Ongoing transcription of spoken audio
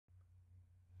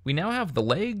We now have the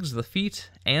legs, the feet,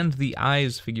 and the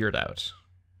eyes figured out.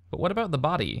 But what about the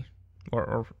body?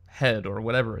 Or head, or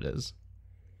whatever it is?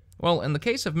 Well, in the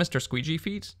case of Mr. Squeegee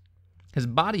Feet, his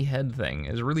body head thing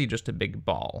is really just a big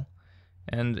ball,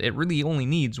 and it really only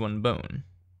needs one bone.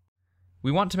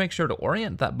 We want to make sure to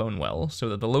orient that bone well so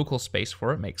that the local space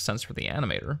for it makes sense for the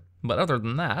animator, but other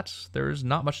than that, there's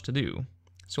not much to do.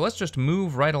 So let's just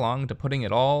move right along to putting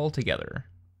it all together.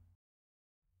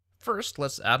 First,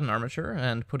 let's add an armature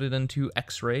and put it into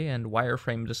X-ray and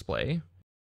wireframe display,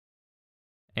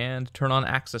 and turn on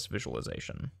axis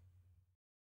visualization.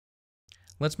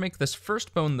 Let's make this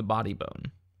first bone the body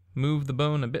bone. Move the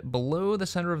bone a bit below the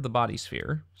center of the body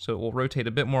sphere, so it will rotate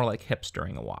a bit more like hips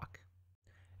during a walk.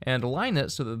 And align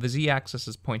it so that the z-axis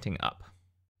is pointing up.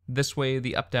 This way,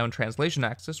 the up-down translation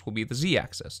axis will be the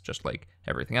z-axis, just like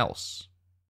everything else.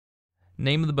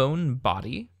 Name the bone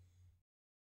Body.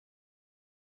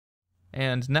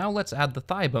 And now let's add the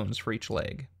thigh bones for each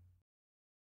leg.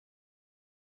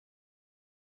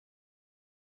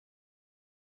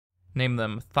 Name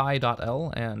them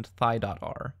thigh.l and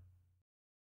thigh.r.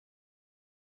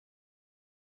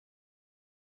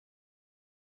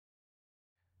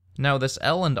 Now this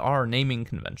L and R naming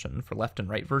convention for left and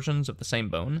right versions of the same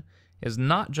bone is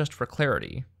not just for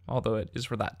clarity, although it is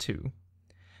for that too.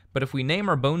 But if we name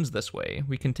our bones this way,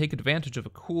 we can take advantage of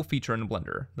a cool feature in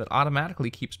Blender that automatically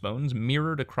keeps bones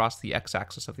mirrored across the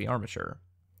x-axis of the armature.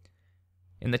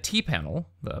 In the T panel,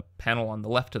 the panel on the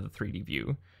left of the 3D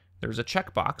view, there's a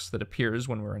checkbox that appears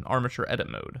when we're in armature edit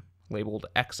mode, labeled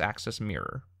x-axis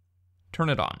mirror. Turn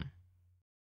it on.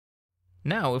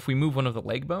 Now if we move one of the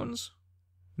leg bones,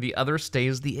 the other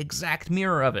stays the exact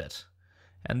mirror of it.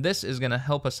 And this is going to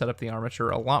help us set up the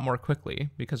armature a lot more quickly,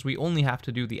 because we only have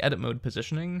to do the edit mode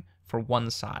positioning for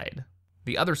one side.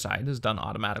 The other side is done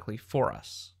automatically for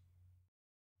us.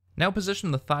 Now position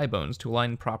the thigh bones to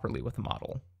align properly with the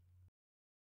model.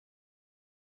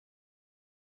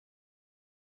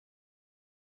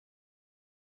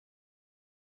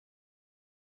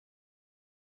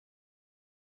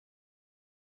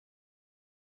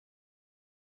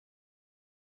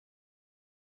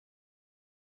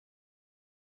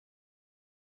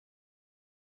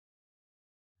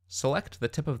 Select the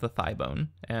tip of the thigh bone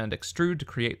and extrude to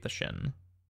create the shin.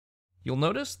 You'll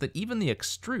notice that even the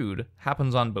extrude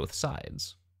happens on both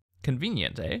sides.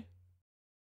 Convenient, eh?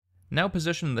 Now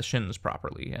position the shins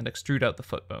properly and extrude out the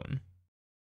foot bone.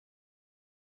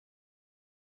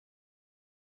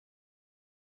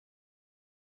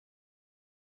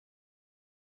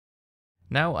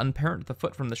 Now unparent the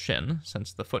foot from the shin,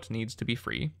 since the foot needs to be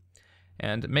free,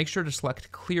 and make sure to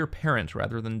select clear parent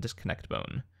rather than disconnect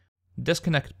bone.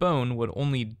 Disconnect bone would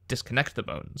only disconnect the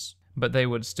bones, but they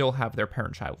would still have their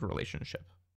parent-child relationship.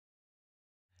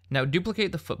 Now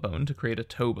duplicate the foot bone to create a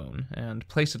toe bone, and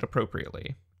place it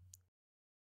appropriately.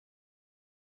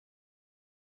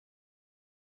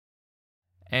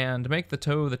 And make the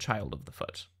toe the child of the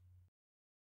foot.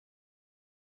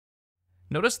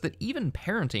 Notice that even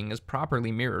parenting is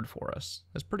properly mirrored for us.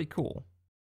 That's pretty cool.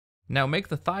 Now make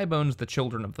the thigh bones the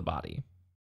children of the body.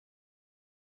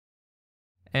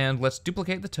 And let's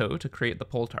duplicate the toe to create the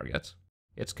pole target.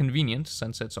 It's convenient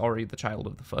since it's already the child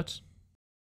of the foot.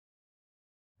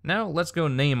 Now let's go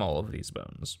name all of these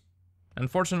bones.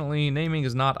 Unfortunately, naming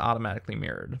is not automatically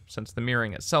mirrored, since the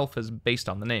mirroring itself is based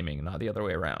on the naming, not the other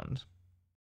way around.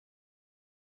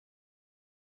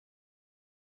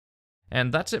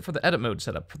 And that's it for the edit mode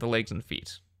setup for the legs and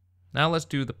feet. Now let's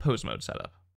do the pose mode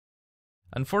setup.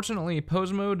 Unfortunately,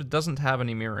 pose mode doesn't have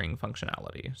any mirroring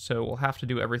functionality, so we'll have to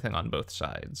do everything on both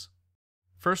sides.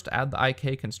 First, add the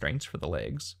IK constraints for the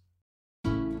legs.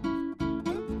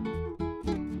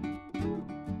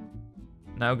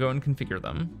 Now go and configure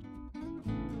them.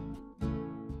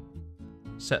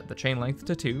 Set the chain length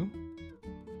to 2.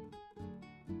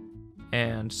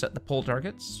 And set the pole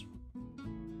targets.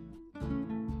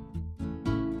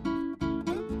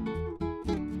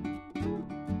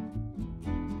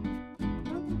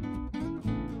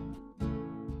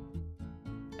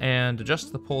 And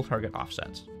adjust the pole target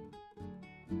offset.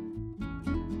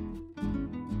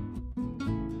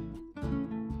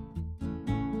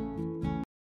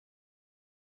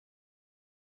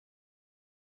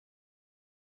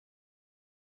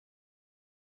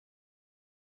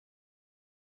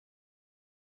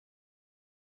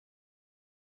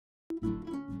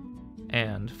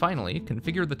 And finally,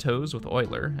 configure the toes with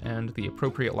Euler and the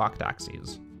appropriate locked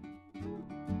axes.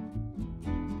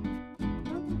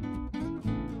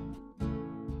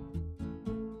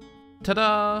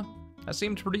 Ta-da! That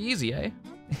seemed pretty easy, eh?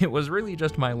 It was really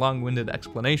just my long-winded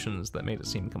explanations that made it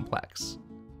seem complex.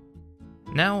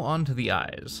 Now on to the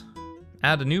eyes.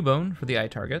 Add a new bone for the eye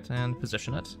target and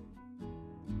position it.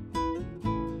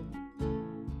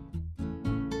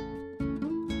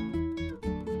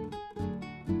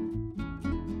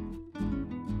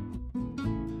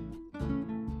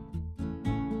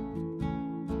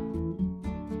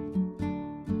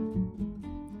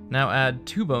 Now add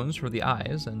 2 bones for the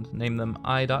eyes and name them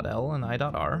I.L and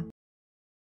I.R.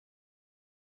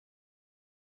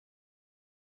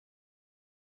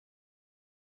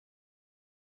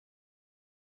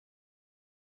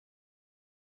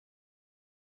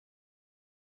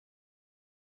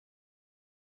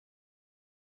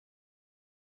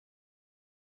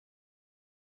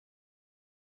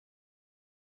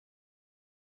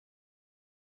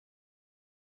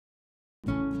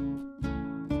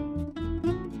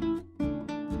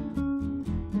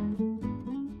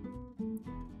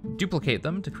 Duplicate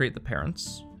them to create the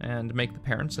parents, and make the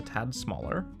parents a tad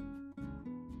smaller.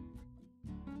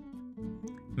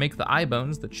 Make the eye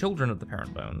bones the children of the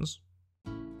parent bones,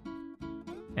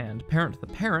 and parent the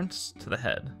parents to the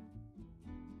head.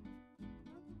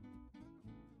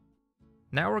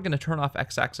 Now we're going to turn off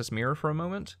X-axis mirror for a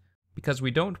moment, because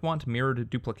we don't want mirrored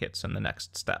duplicates in the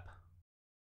next step.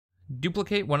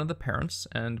 Duplicate one of the parents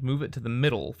and move it to the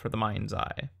middle for the mind's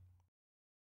eye.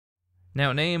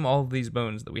 Now name all of these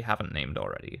bones that we haven't named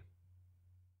already.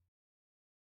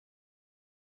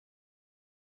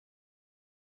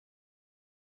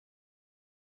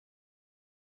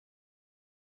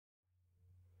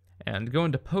 And go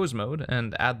into pose mode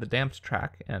and add the damped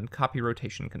track and copy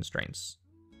rotation constraints.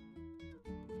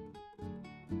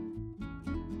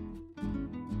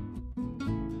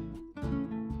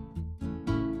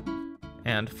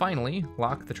 And finally,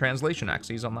 lock the translation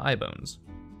axes on the eye bones.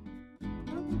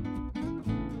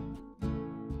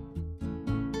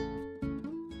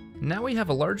 Now we have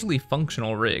a largely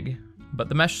functional rig, but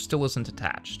the mesh still isn't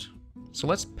attached. So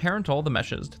let's parent all the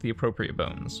meshes to the appropriate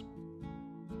bones.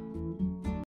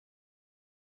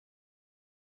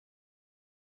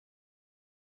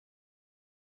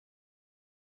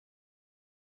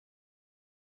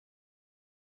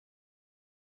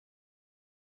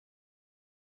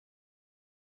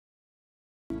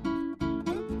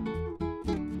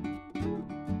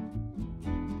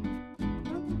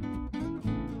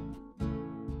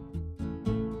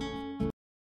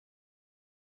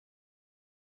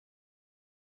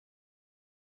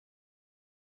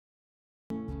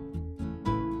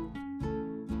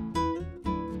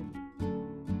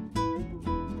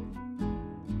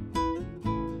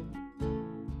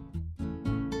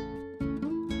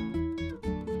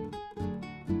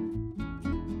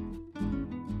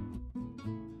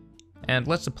 And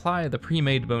let's apply the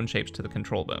pre-made bone shapes to the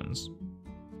control bones.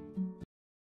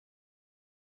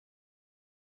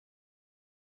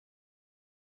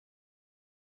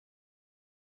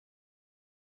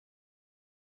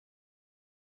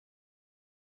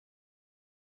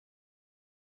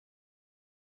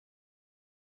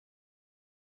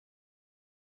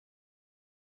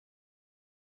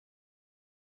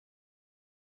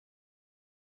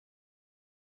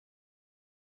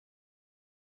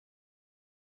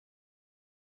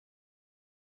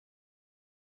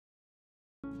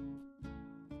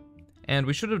 And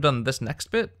we should have done this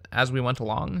next bit as we went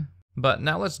along, but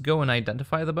now let's go and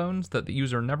identify the bones that the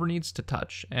user never needs to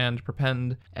touch and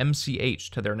prepend MCH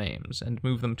to their names and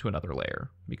move them to another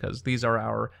layer, because these are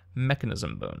our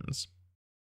mechanism bones.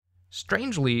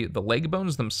 Strangely, the leg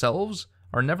bones themselves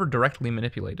are never directly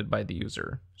manipulated by the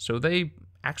user, so they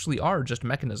actually are just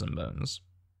mechanism bones.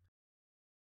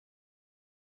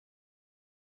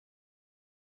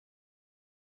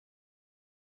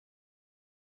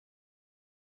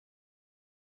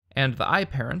 And the eye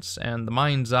parents and the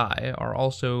mind's eye are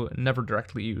also never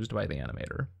directly used by the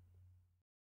animator.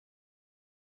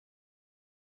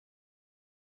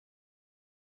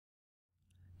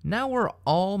 Now we're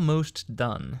almost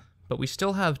done, but we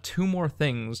still have 2 more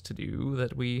things to do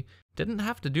that we didn't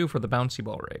have to do for the bouncy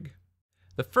ball rig.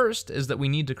 The first is that we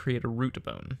need to create a root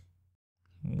bone.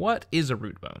 What is a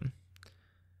root bone?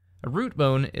 A root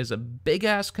bone is a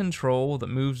big-ass control that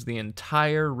moves the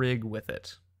entire rig with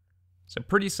it. It's a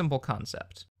pretty simple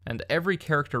concept, and every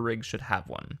character rig should have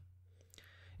one.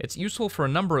 It's useful for a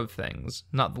number of things,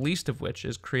 not the least of which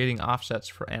is creating offsets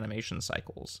for animation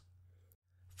cycles.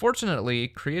 Fortunately,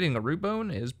 creating a root bone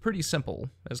is pretty simple,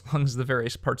 as long as the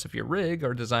various parts of your rig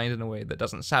are designed in a way that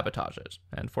doesn't sabotage it,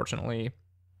 and fortunately,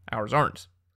 ours aren't.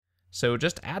 So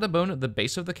just add a bone at the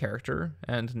base of the character,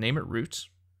 and name it root.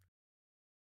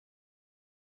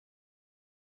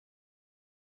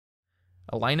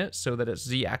 Align it so that its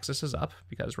z-axis is up,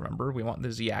 because remember, we want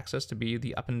the z-axis to be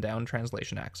the up and down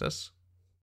translation axis.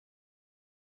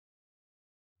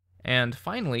 And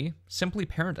finally, simply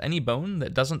parent any bone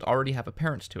that doesn't already have a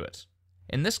parent to it.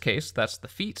 In this case, that's the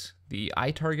feet, the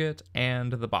eye target,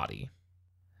 and the body.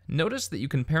 Notice that you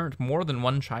can parent more than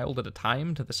one child at a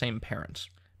time to the same parent.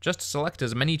 Just select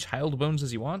as many child bones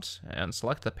as you want, and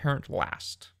select the parent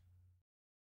last.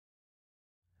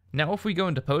 Now if we go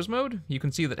into pose mode, you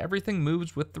can see that everything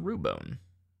moves with the root bone.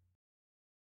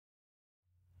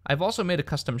 I've also made a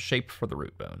custom shape for the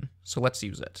root bone, so let's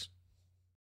use it.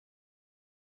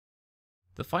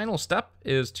 The final step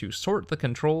is to sort the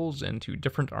controls into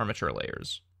different armature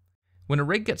layers. When a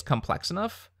rig gets complex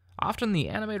enough, often the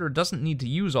animator doesn't need to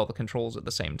use all the controls at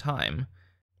the same time,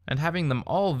 and having them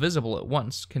all visible at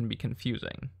once can be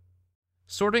confusing.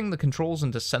 Sorting the controls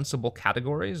into sensible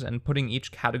categories and putting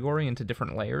each category into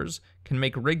different layers can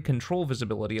make rig control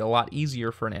visibility a lot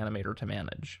easier for an animator to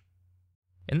manage.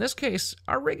 In this case,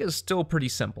 our rig is still pretty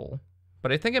simple,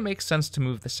 but I think it makes sense to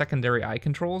move the secondary eye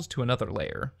controls to another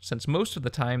layer, since most of the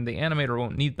time the animator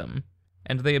won't need them,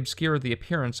 and they obscure the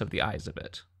appearance of the eyes a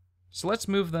bit. So let's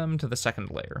move them to the second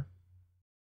layer.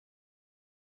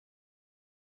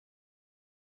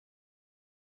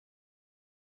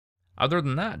 Other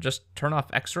than that, just turn off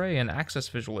X-ray and axis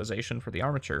visualization for the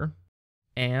armature,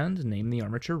 and name the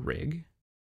armature rig,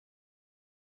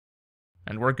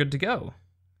 and we're good to go.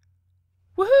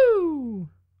 Woohoo!